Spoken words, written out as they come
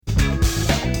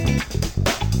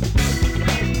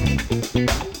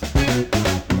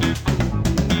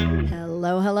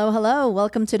Hello, hello.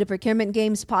 Welcome to the Procurement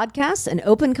Games podcast and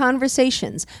open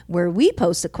conversations where we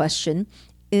pose the question,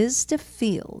 is the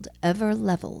field ever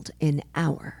leveled in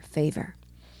our favor?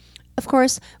 Of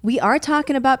course, we are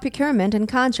talking about procurement and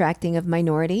contracting of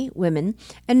minority, women,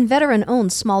 and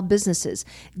veteran-owned small businesses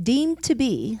deemed to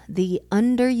be the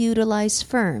underutilized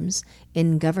firms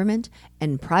in government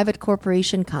and private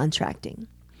corporation contracting.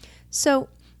 So,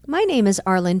 my name is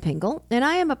Arlene Pingle, and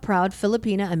I am a proud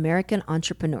Filipino-American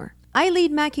entrepreneur. I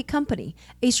lead Mackey Company,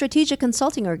 a strategic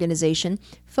consulting organization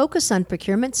focused on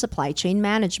procurement supply chain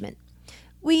management.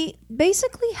 We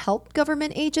basically help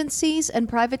government agencies and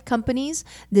private companies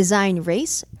design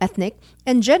race, ethnic,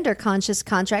 and gender-conscious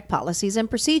contract policies and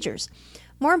procedures.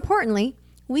 More importantly,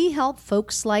 we help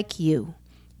folks like you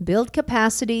build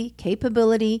capacity,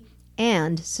 capability,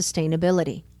 and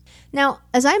sustainability. Now,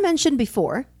 as I mentioned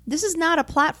before, this is not a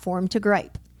platform to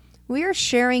gripe. We are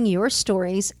sharing your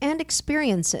stories and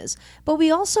experiences, but we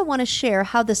also want to share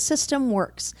how the system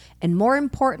works, and more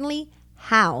importantly,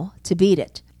 how to beat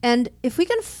it. And if we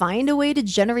can find a way to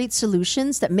generate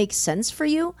solutions that make sense for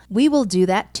you, we will do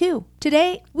that too.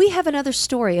 Today, we have another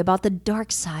story about the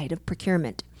dark side of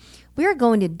procurement. We are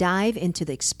going to dive into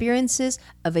the experiences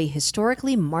of a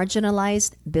historically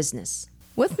marginalized business.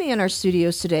 With me in our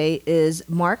studios today is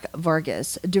Mark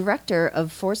Vargas, Director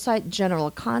of Foresight General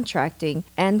Contracting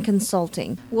and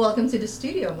Consulting. Welcome to the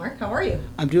studio, Mark. How are you?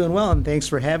 I'm doing well, and thanks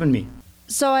for having me.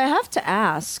 So I have to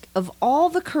ask, of all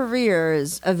the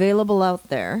careers available out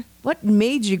there, what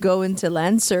made you go into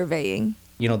land surveying?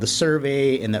 You know, the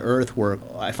survey and the earthwork,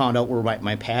 I found out were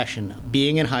my passion.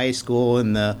 Being in high school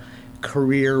and the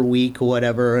career week or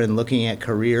whatever, and looking at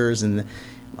careers and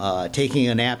taking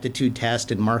an aptitude test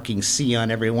and marking C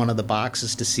on every one of the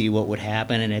boxes to see what would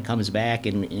happen, and it comes back,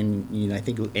 and you know, I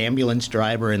think ambulance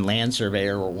driver and land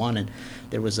surveyor were one, and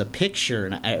there was a picture,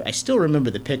 and I still remember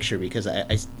the picture because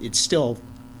it's still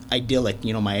idyllic,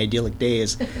 you know, my idyllic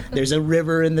days. There's a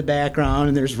river in the background,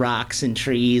 and there's rocks and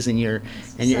trees, and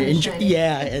and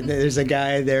there's a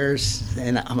guy there,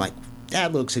 and I'm like,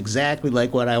 that looks exactly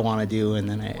like what I want to do. And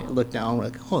then I look down,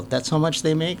 like, oh, that's how much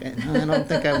they make? I don't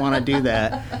think I want to do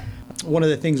that. One of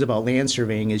the things about land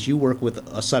surveying is you work with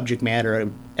a subject matter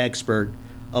expert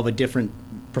of a different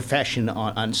profession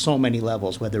on so many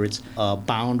levels, whether it's a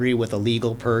boundary with a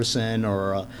legal person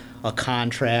or a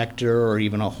contractor or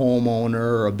even a homeowner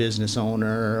or a business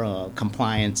owner,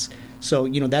 compliance. So,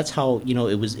 you know, that's how, you know,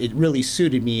 it really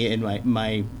suited me in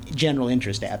my general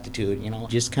interest aptitude, you know,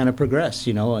 just kind of progressed,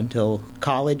 you know, until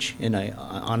college. And I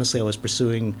was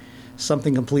pursuing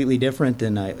something completely different.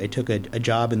 And I took a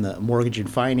job in the mortgage and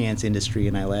finance industry,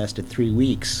 and I lasted 3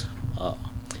 weeks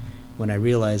when I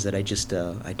realized that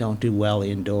I don't do well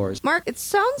indoors. Mark, it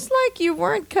sounds like you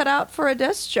weren't cut out for a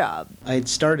desk job. I had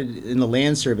started in the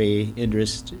land survey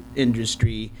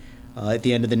industry at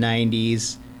the end of the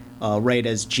 90s. Right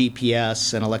as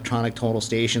GPS and electronic total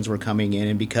stations were coming in,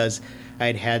 and because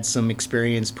I'd had some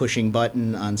experience pushing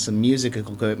button on some music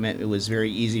equipment, it was very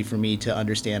easy for me to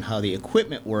understand how the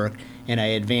equipment worked, and I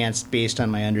advanced based on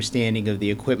my understanding of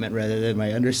the equipment rather than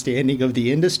my understanding of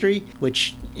the industry,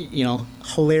 which, you know,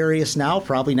 hilarious now,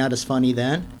 probably not as funny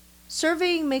then.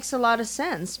 Surveying makes a lot of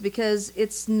sense because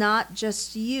it's not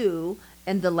just you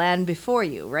and the land before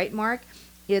you, right, Mark?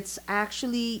 It's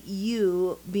actually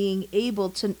you being able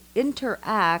to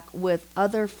interact with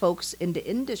other folks in the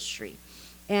industry.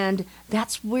 And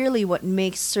that's really what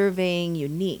makes surveying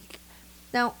unique.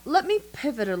 Now, let me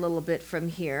pivot a little bit from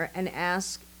here and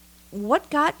ask, what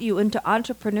got you into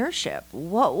entrepreneurship?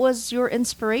 What was your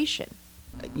inspiration?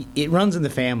 It runs in the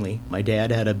family. My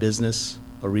dad had a business,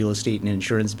 a real estate and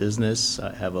insurance business.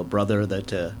 I have a brother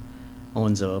that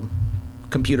owns a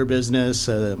computer business.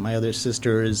 My other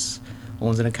sister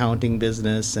owns an accounting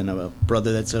business, and a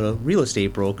brother that's a real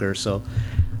estate broker. So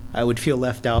I would feel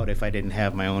left out if I didn't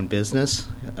have my own business.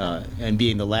 And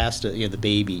being the last, the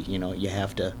baby, you know, you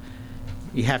have to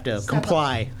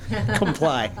comply.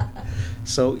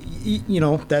 So, you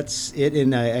know, that's it.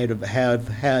 And I have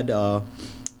had a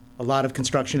lot of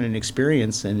construction and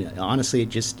experience, and honestly,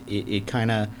 it kind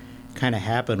of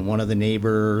happened. One of the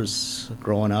neighbors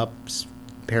growing up,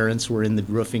 parents were in the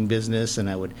roofing business, and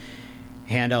I would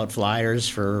hand out flyers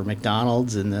for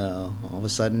McDonald's, and all of a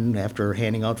sudden, after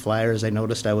handing out flyers, I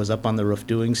noticed I was up on the roof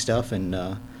doing stuff, and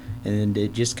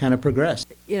it just kind of progressed.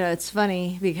 You know, it's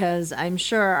funny because I'm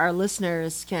sure our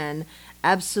listeners can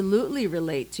absolutely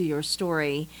relate to your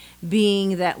story,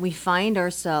 being that we find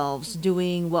ourselves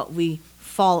doing what we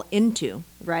fall into,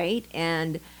 right?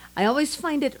 And I always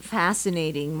find it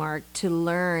fascinating, Mark, to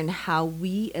learn how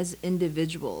we as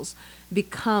individuals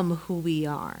become who we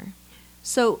are.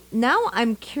 So now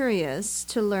I'm curious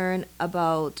to learn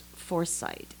about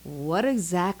Foresight. What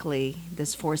exactly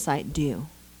does Foresight do?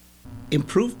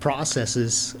 Improve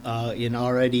processes in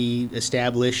already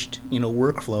established,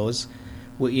 workflows.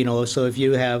 So if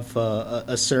you have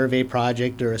a survey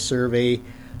project or a survey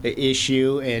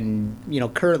issue, and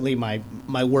currently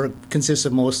my work consists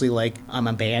of mostly like I'm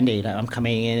a Band-Aid. I'm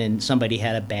coming in and somebody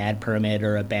had a bad permit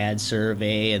or a bad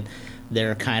survey, and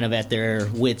they're kind of at their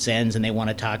wits' ends, and they want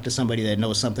to talk to somebody that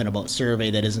knows something about survey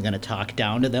that isn't going to talk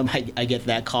down to them. I get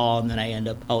that call, and then I end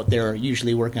up out there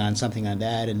usually working on something on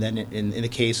that. And then in the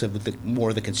case of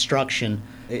the construction,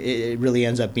 it really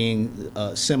ends up being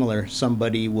similar.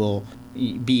 Somebody will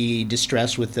be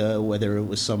distressed with whether it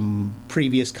was some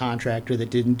previous contractor that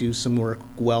didn't do some work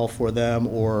well for them,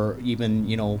 or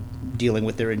even dealing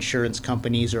with their insurance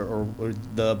companies or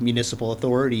the municipal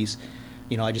authorities.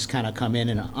 I just kind of come in,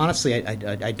 and honestly,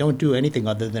 I don't do anything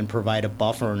other than provide a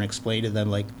buffer and explain to them,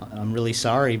 like, I'm really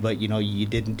sorry, but you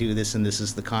didn't do this, and this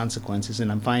is the consequences. And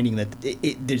I'm finding that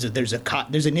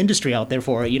there's an industry out there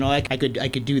for it. I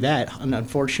could do that. And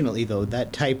unfortunately, though,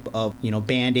 that type of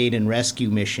Band-Aid and rescue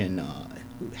mission,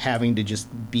 having to just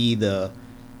be the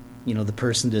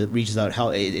person that reaches out,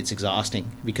 it's exhausting,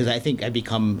 because I think I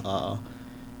become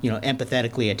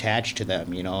empathetically attached to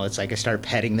them. It's like I start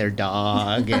petting their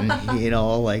dog, and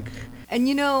like. And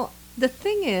the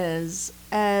thing is,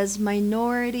 as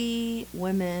minority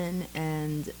women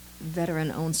and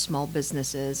veteran-owned small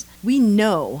businesses, we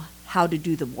know how to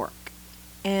do the work,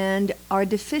 and our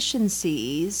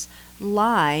deficiencies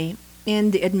lie in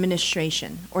the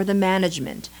administration or the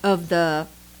management of the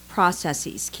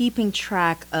processes, keeping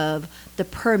track of the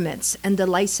permits and the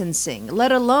licensing, let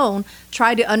alone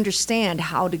try to understand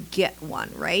how to get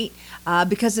one, right?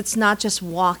 Because it's not just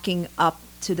walking up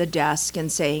to the desk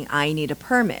and saying, I need a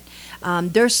permit.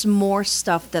 There's more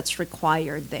stuff that's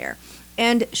required there.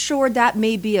 And sure, that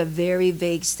may be a very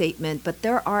vague statement, but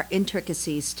there are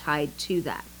intricacies tied to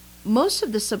that. Most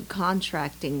of the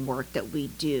subcontracting work that we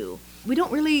do, we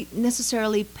don't really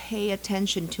necessarily pay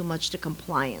attention too much to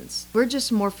compliance. We're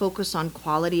just more focused on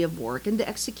quality of work and the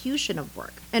execution of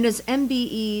work. And as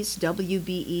MBEs,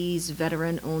 WBEs,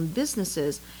 veteran-owned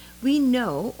businesses, we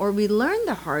know, or we learn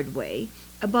the hard way,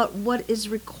 about what is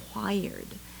required.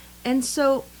 And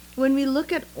so when we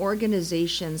look at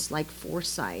organizations like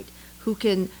Foresight, who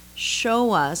can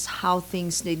show us how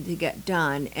things need to get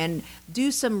done and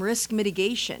do some risk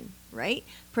mitigation, right?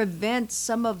 Prevent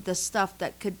some of the stuff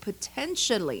that could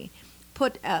potentially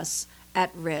put us at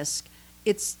risk.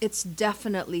 It's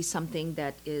definitely something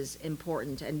that is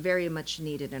important and very much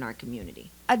needed in our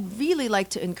community. I'd really like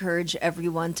to encourage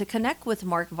everyone to connect with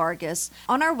Mark Vargas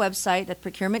on our website at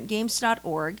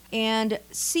procurementgames.org and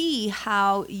see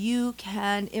how you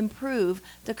can improve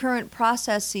the current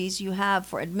processes you have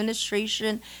for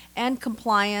administration and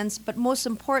compliance, but most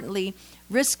importantly,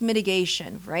 risk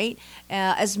mitigation, right?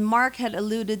 As Mark had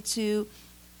alluded to,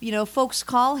 folks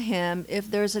call him if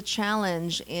there's a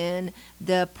challenge in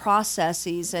the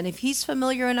processes, and if he's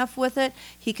familiar enough with it,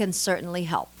 he can certainly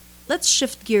help. Let's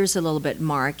shift gears a little bit,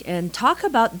 Mark, and talk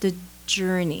about the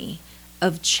journey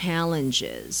of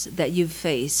challenges that you've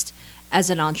faced as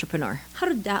an entrepreneur. How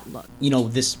did that look?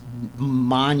 This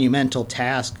monumental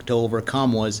task to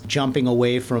overcome was jumping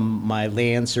away from my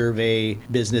land survey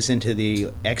business into the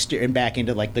exterior and back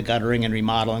into like the guttering and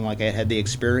remodeling, like I had the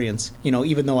experience.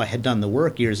 Even though I had done the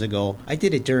work years ago, I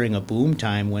did it during a boom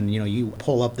time when, you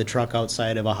pull up the truck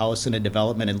outside of a house in a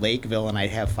development in Lakeville and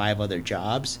I'd have 5 other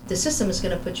jobs. The system is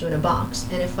going to put you in a box.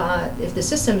 And if the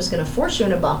system is going to force you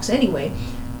in a box anyway,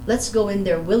 let's go in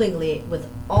there willingly with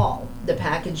all the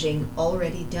packaging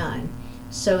already done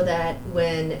so that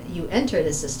when you enter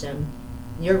the system,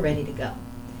 you're ready to go.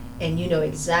 And you know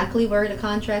exactly where the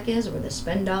contract is, where the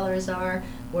spend dollars are,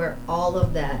 where all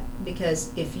of that.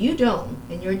 Because if you don't,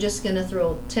 and you're just going to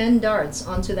throw 10 darts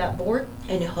onto that board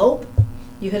and hope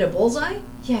you hit a bullseye,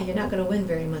 you're not going to win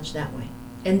very much that way.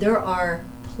 And there are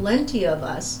plenty of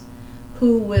us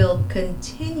who will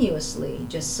continuously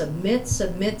just submit,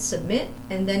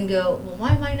 and then go, well,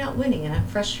 why am I not winning? And I'm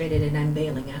frustrated and I'm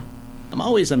bailing out. I'm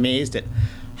always amazed at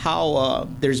how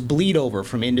there's bleed over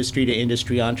from industry to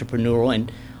industry entrepreneurial,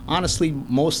 and honestly,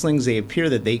 most things, they appear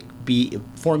that they be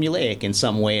formulaic in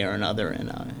some way or another, and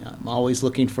I'm always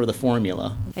looking for the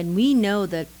formula. And we know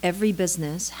that every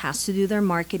business has to do their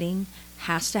marketing,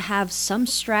 has to have some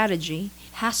strategy,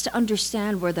 has to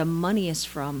understand where the money is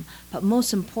from, but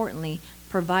most importantly,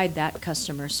 provide that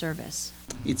customer service.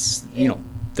 It's,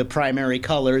 the primary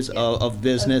colors of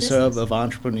business, of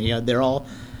entrepreneur. They're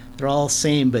all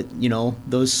same, but,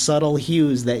 those subtle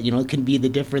hues that, can be the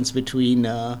difference between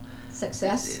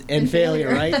success and failure,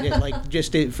 right? Like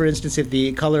for instance, if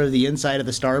the color of the inside of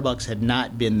the Starbucks had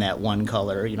not been that one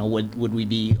color, would we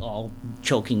be all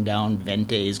choking down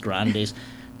Ventes, Grandes?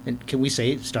 And can we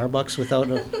say Starbucks without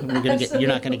you're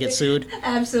not going to get sued?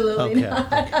 Absolutely not.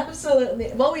 Okay.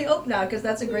 Absolutely. Well, we hope not, because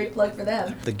that's a great plug for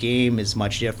them. The game is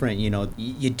much different.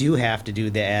 You do have to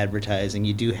do the advertising.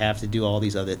 You do have to do all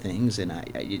these other things.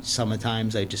 And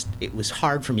sometimes it was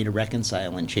hard for me to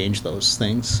reconcile and change those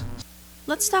things.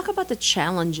 Let's talk about the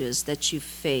challenges that you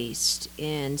faced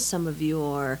in some of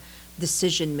your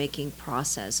decision-making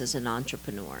process as an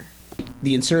entrepreneur.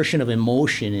 The insertion of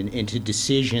emotion into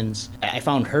decisions, I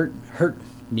found hurt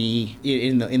me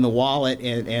in the wallet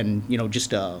and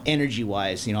just energy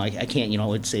wise. I can't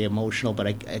I'd say emotional, but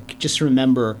I just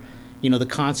remember the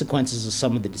consequences of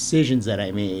some of the decisions that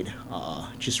I made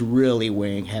just really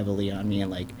weighing heavily on me, and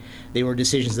like they were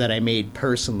decisions that I made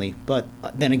personally. But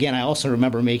then again, I also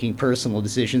remember making personal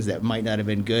decisions that might not have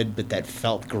been good, but that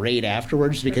felt great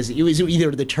afterwards, because it was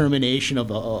either the termination of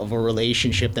a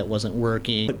relationship that wasn't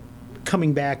working. But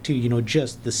coming back to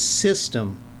just the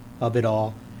system of it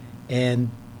all, and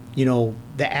the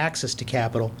access to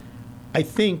capital, I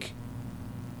think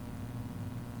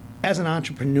as an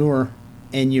entrepreneur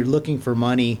and you're looking for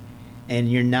money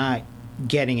and you're not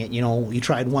getting it, you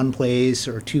tried one place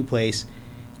or two places,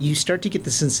 you start to get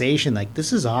the sensation like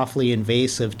this is awfully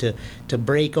invasive to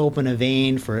break open a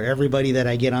vein for everybody that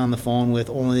I get on the phone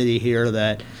with, only to hear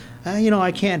that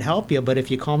I can't help you, but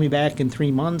if you call me back in 3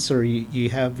 months, or you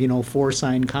have 4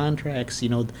 signed contracts,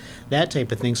 that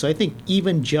type of thing. So I think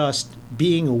even just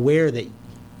being aware that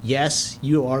yes,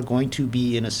 you are going to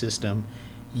be in a system,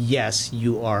 yes,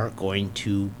 you are going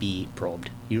to be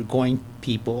probed.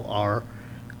 People are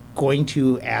going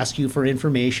to ask you for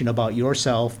information about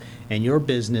yourself and your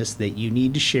business that you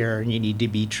need to share and you need to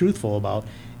be truthful about.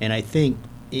 And I think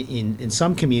in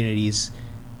some communities,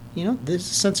 there's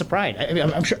a sense of pride. I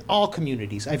mean, I'm sure all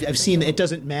communities. I've seen it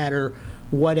doesn't matter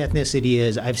what ethnicity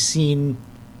is. I've seen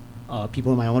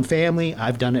people in my own family.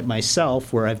 I've done it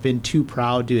myself, where I've been too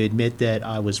proud to admit that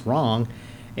I was wrong,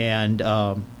 and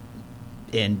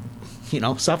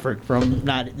suffered from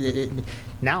not.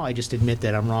 Now I just admit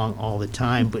that I'm wrong all the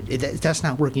time, but that's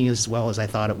not working as well as I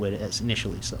thought it would as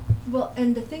initially. So. Well,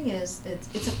 and the thing is,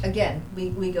 it's again,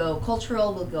 we go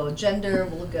cultural, we'll go gender,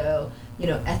 we'll go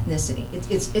ethnicity.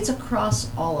 It's across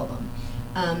all of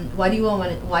them. Why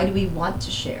do we want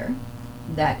to share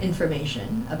that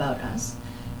information about us?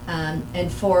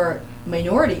 And for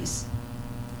minorities,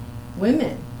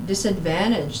 women,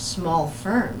 disadvantaged small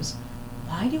firms,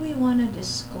 why do we want to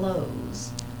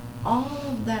disclose all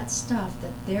of that stuff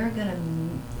that they're going to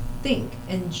think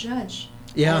and judge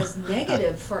as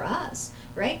negative for us,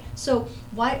 right? So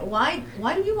why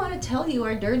do we want to tell you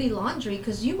our dirty laundry?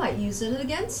 Because you might use it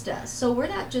against us. So we're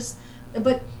not just,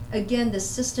 but again, the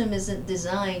system isn't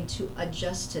designed to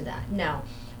adjust to that. Now,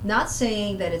 not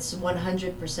saying that it's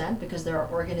 100%, because there are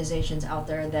organizations out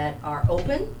there that are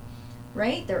open,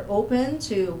 right? They're open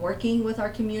to working with our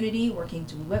community, working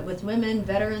with women,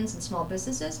 veterans, and small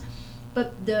businesses.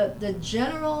 But the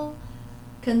general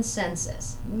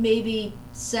consensus, maybe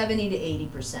 70 to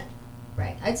 80%,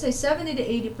 right? I'd say 70 to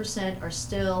 80% are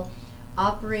still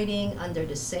operating under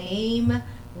the same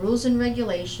rules and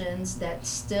regulations that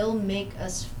still make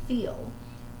us feel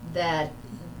that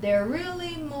they're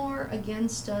really more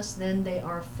against us than they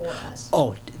are for us.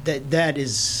 Oh, that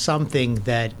is something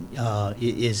that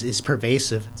is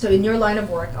pervasive. So in your line of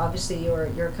work, obviously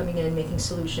you're coming in and making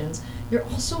solutions. You're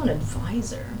also an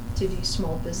advisor to these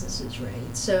small businesses,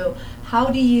 right? So how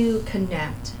do you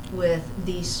connect with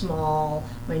these small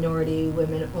minority,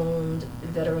 women-owned,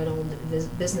 veteran-owned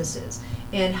businesses?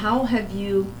 And how have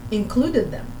you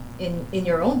included them in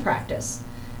your own practice?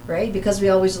 Right? Because we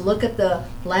always look at the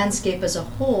landscape as a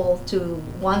whole to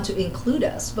want to include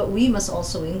us, but we must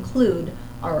also include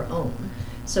our own.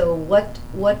 So what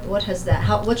has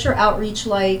that? What's your outreach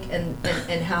like, and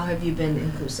how have you been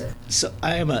inclusive? So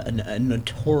I am a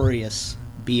notorious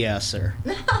BSer,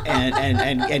 and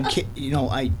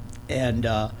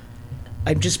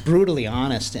I'm just brutally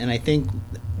honest, and I think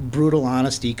brutal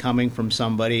honesty coming from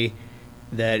somebody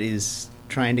that is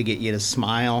trying to get you to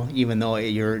smile even though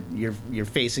you're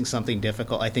facing something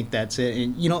difficult. I think that's it.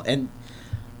 And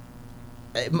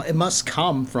it must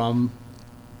come from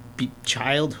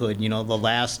childhood, the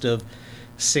last of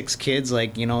 6 kids,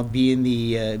 like, being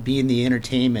the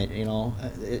entertainment,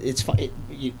 it's fun.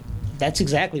 That's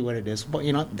exactly what it is. Well,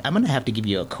 I'm going to have to give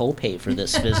you a copay for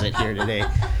this visit here today.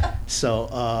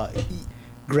 So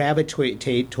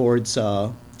gravitate towards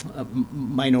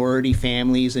minority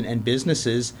families and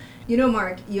businesses.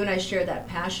 Mark, you and I share that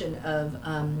passion of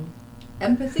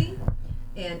empathy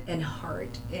and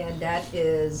heart. And that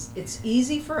is, it's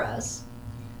easy for us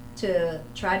to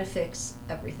try to fix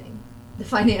everything. The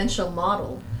financial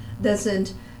model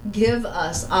doesn't give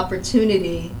us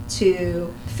opportunity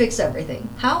to fix everything.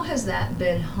 How has that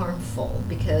been harmful?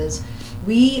 Because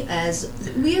we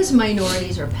as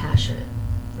minorities are passionate,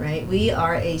 right? We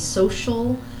are a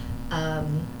social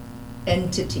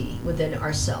entity within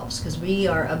ourselves, because we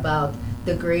are about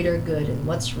the greater good and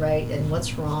what's right and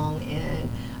what's wrong, and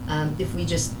if we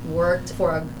just worked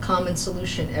for a common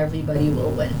solution, everybody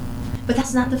will win. But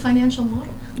that's not the financial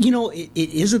model. It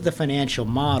isn't the financial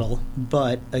model,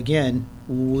 but again,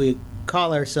 we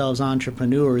call ourselves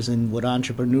entrepreneurs, and what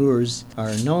entrepreneurs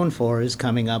are known for is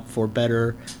coming up for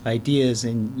better ideas.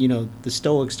 And the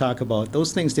Stoics talk about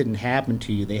those things didn't happen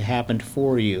to you, they happened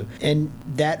for you. And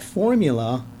that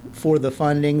formula for the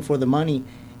funding, for the money,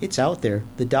 it's out there.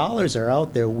 The dollars are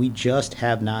out there. We just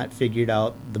have not figured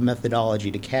out the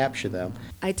methodology to capture them.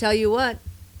 I tell you what,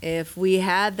 if we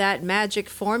had that magic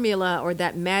formula or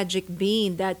that magic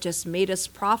bean that just made us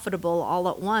profitable all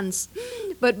at once,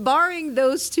 but barring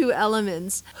those two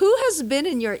elements, who has been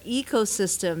in your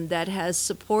ecosystem that has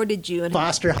supported you? And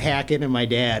Foster, Hackett, and my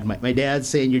dad. My dad's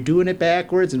saying, you're doing it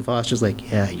backwards, and Foster's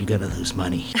like, yeah, you're going to lose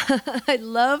money. I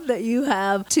love that you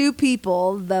have two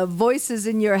people, the voices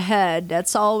in your head,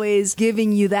 that's always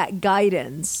giving you that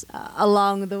guidance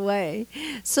along the way.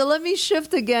 So let me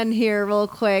shift again here real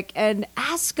quick and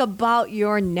ask about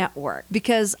your network,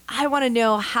 because I want to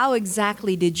know, how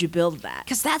exactly did you build that?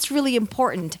 Because that's really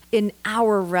important in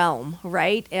our realm,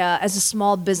 right? As a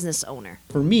small business owner.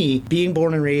 For me, being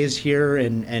born and raised here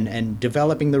and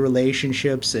developing the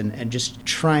relationships and just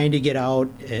trying to get out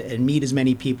and meet as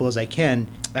many people as I can,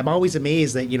 I'm always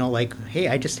amazed that, hey,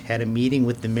 I just had a meeting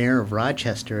with the mayor of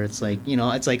Rochester. It's like,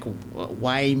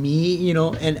 why me?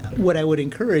 And what I would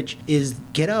encourage is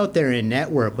get out there and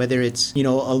network, whether it's, a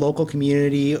local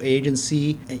community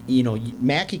agency.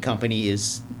 Mackey Company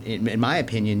is, in my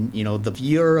opinion, if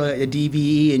you're a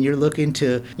DBE and you're looking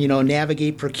to,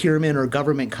 navigate procurement or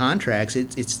government contracts,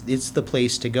 it's the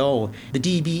place to go. The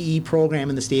DBE program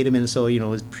in the state of Minnesota,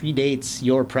 predates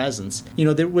your presence.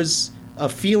 There was a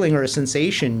feeling or a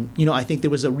sensation, I think there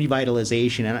was a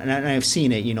revitalization, and I've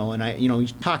seen it, and I,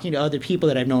 talking to other people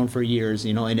that I've known for years,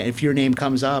 and if your name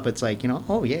comes up, it's like,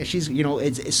 oh yeah, she's,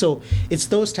 it's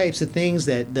those types of things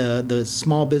that the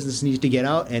small business needs to get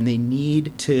out, and they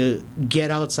need to get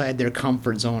outside their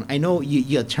comfort zone. I know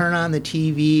you turn on the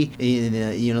TV,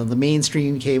 the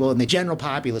mainstream cable, and the general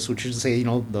populace, which is say,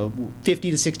 the 50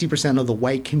 to 60% of the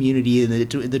white community in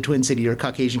the Twin City or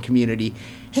Caucasian community,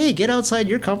 hey, get outside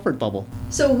your comfort bubble.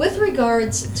 So with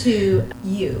regards to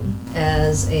you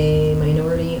as a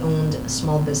minority-owned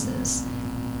small business,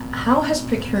 how has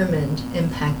procurement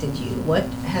impacted you? What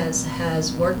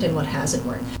has worked and what hasn't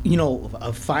worked?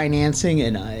 Financing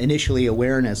and initially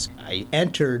awareness. I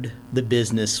entered the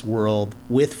business world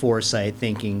with Foresight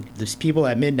thinking, these people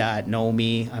at MnDOT know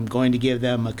me. I'm going to give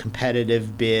them a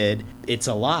competitive bid. It's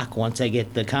a lock. Once I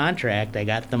get the contract, I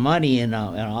got the money, and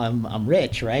I'm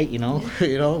rich, right?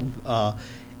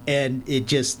 And it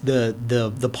just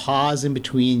the pause in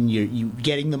between you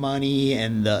getting the money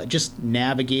and just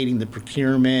navigating the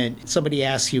procurement. Somebody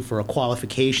asks you for a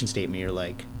qualification statement, you're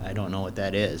like, I don't know what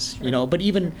that is, But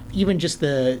even just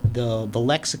the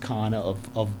lexicon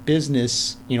of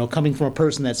business, coming from a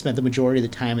person that spent the majority of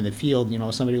the time in the field,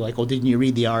 somebody like, oh, didn't you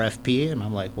read the RFP? And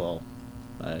I'm like, well,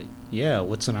 yeah,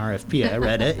 what's an RFP? I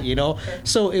read it,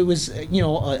 So it was,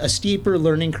 a steeper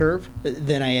learning curve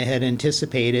than I had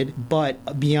anticipated.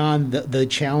 But beyond the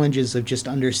challenges of just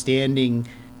understanding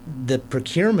the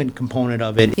procurement component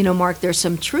of it. Mark, there's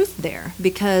some truth there,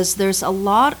 because there's a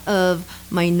lot of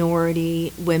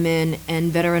minority women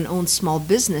and veteran-owned small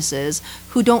businesses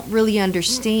who don't really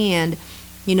understand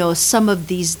some of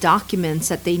these documents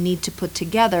that they need to put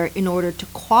together in order to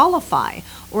qualify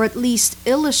or at least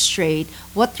illustrate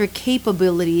what their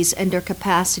capabilities and their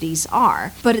capacities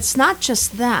are. But it's not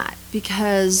just that,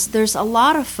 because there's a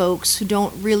lot of folks who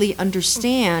don't really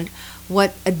understand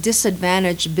what a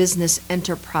disadvantaged business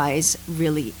enterprise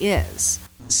really is.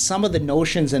 Some of the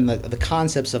notions and the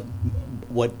concepts of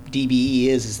what DBE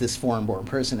is this foreign-born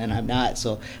person, and I'm not.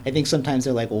 So I think sometimes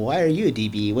they're like, well, why are you a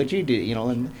DBE? What'd you do?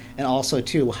 And also,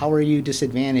 too, how are you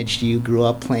disadvantaged? You grew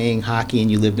up playing hockey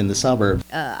and you lived in the suburbs.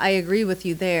 I agree with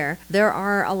you there. There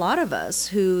are a lot of us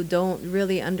who don't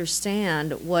really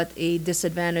understand what a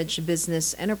disadvantaged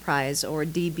business enterprise or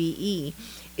DBE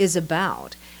is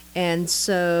about. And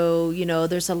so,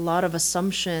 there's a lot of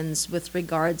assumptions with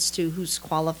regards to who's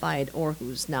qualified or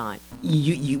who's not.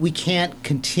 We can't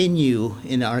continue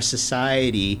in our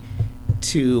society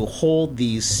to hold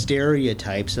these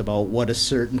stereotypes about what a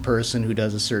certain person who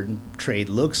does a certain trade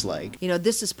looks like.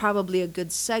 This is probably a good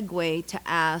segue to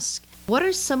ask, what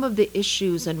are some of the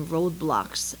issues and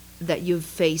roadblocks that you've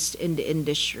faced in the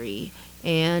industry?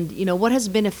 And, what has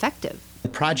been effective? The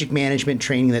project management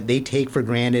training that they take for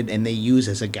granted and they use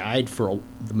as a guide for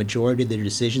the majority of their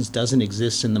decisions doesn't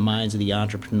exist in the minds of the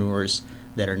entrepreneurs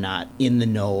that are not in the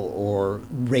know or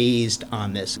raised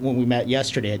on this. When we met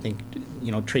yesterday, I think,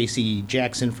 Tracy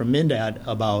Jackson from Mindad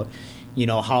about,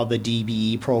 how the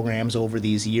DBE programs over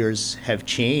these years have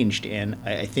changed. And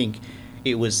I think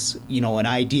it was, an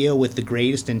idea with the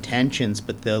greatest intentions,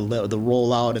 but the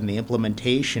rollout and the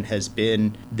implementation has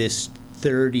been this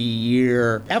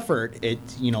 30-year effort.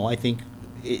 I think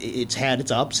it's had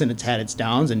its ups and it's had its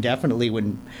downs, and definitely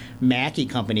when Mackey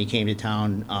Company came to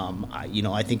town,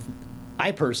 I think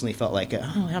I personally felt like, I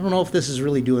don't know if this is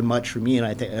really doing much for me, and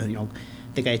I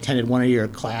think I attended one of your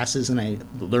classes and I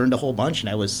learned a whole bunch and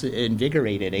I was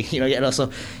invigorated. It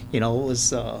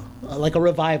was like a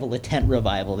revival, a tent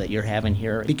revival that you're having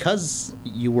here. Because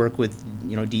you work with,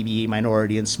 DBE,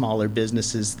 minority and smaller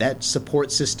businesses, that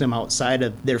support system outside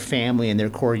of their family and their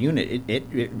core unit,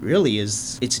 it really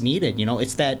is, it's needed.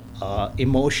 It's that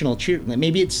emotional cheer.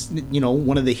 Maybe it's,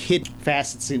 one of the hidden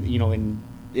facets,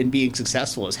 in being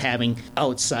successful is having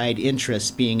outside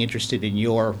interests, being interested in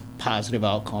your positive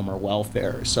outcome or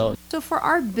welfare. So for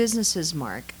our businesses,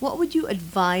 Mark, what would you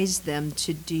advise them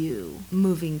to do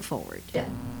moving forward?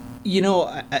 I'm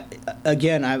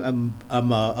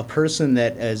a person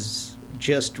that has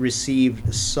just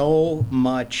received so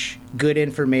much good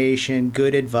information,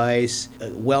 good advice,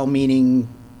 well-meaning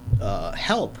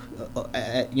help,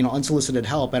 unsolicited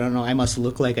help. I don't know, I must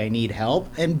look like I need help.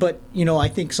 But I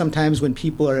think sometimes when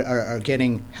people are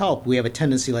getting help, we have a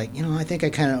tendency like, I think I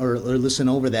kind of, or listen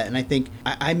over that. And I think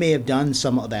I may have done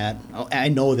some of that. I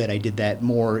know that I did that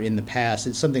more in the past.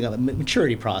 It's something of a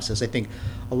maturity process. I think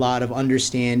a lot of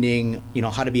understanding,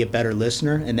 how to be a better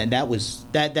listener. And then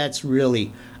that's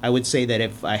really, I would say that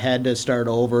if I had to start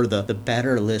over the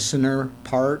better listener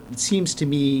part, it seems to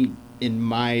me in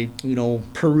my,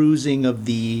 perusing of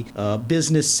the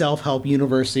business self-help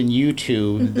universe in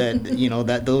YouTube, that,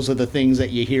 that those are the things that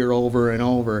you hear over and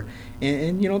over.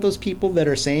 And those people that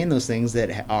are saying those things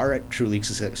that are truly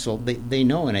successful, they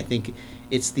know. And I think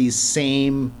it's these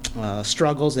same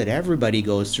struggles that everybody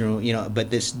goes through,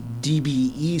 but this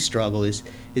DBE struggle is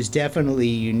definitely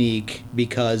unique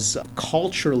because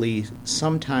culturally,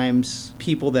 sometimes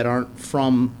people that aren't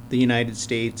from the United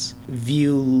States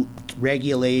view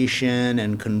regulation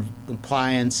and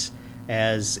compliance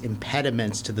as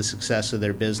impediments to the success of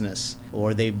their business,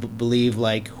 or they believe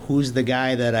like, who's the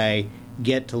guy that I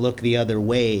get to look the other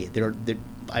way?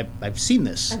 I've seen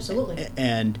this. Absolutely.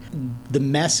 And the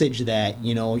message that,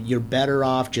 you're better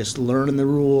off just learning the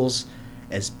rules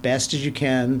as best as you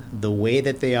can, the way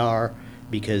that they are,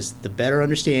 because the better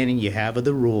understanding you have of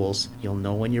the rules, you'll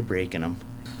know when you're breaking them.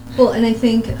 Well, and I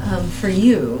think for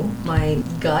you, my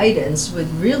guidance would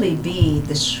really be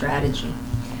the strategy.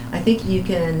 I think you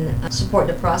can support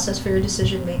the process for your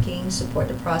decision making, support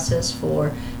the process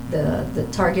for the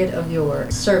target of your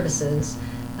services,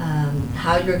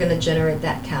 how you're going to generate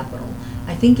that capital.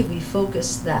 I think if we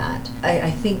focus that, I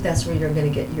think that's where you're going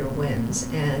to get your wins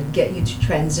and get you to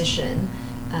transition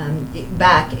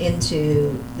back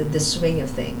into the swing of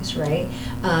things, right?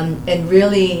 And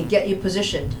really get you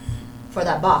positioned for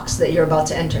that box that you're about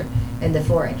to enter in the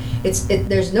foray.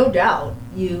 There's no doubt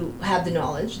you have the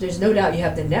knowledge, there's no doubt you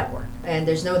have the network, and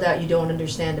there's no doubt you don't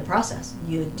understand the process.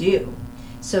 You do.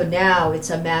 So now it's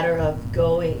a matter of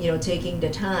going, taking the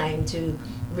time to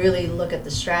really look at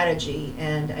the strategy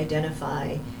and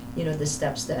identify, the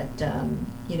steps that,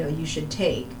 you should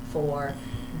take for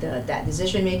that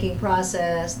decision-making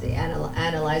process, the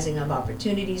analyzing of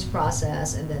opportunities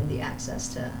process, and then the access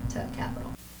to capital.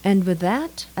 And with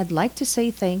that, I'd like to say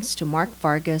thanks to Mark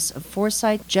Vargas of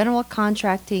Foresite General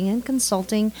Contracting and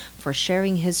Consulting for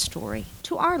sharing his story.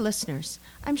 To our listeners,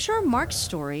 I'm sure Mark's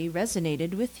story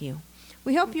resonated with you.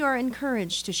 We hope you are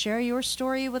encouraged to share your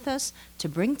story with us to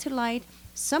bring to light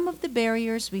some of the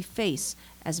barriers we face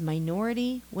as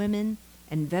minority, women,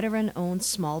 and veteran-owned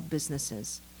small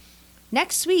businesses.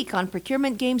 Next week on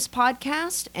Procurement Games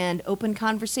Podcast and Open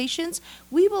Conversations,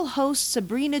 we will host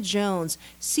Sabrina Jones,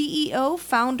 CEO,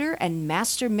 founder, and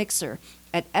master mixer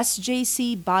at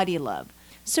SJC Body Love.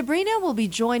 Sabrina will be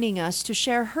joining us to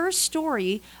share her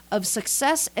story of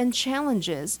success and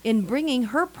challenges in bringing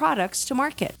her products to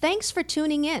market. Thanks for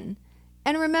tuning in.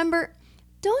 And remember,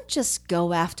 don't just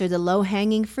go after the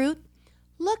low-hanging fruit.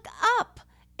 Look up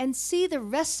and see the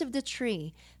rest of the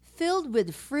tree, filled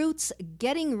with fruits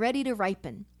getting ready to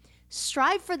ripen.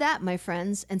 Strive for that, my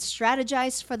friends, and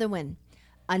strategize for the win.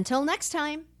 Until next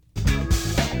time.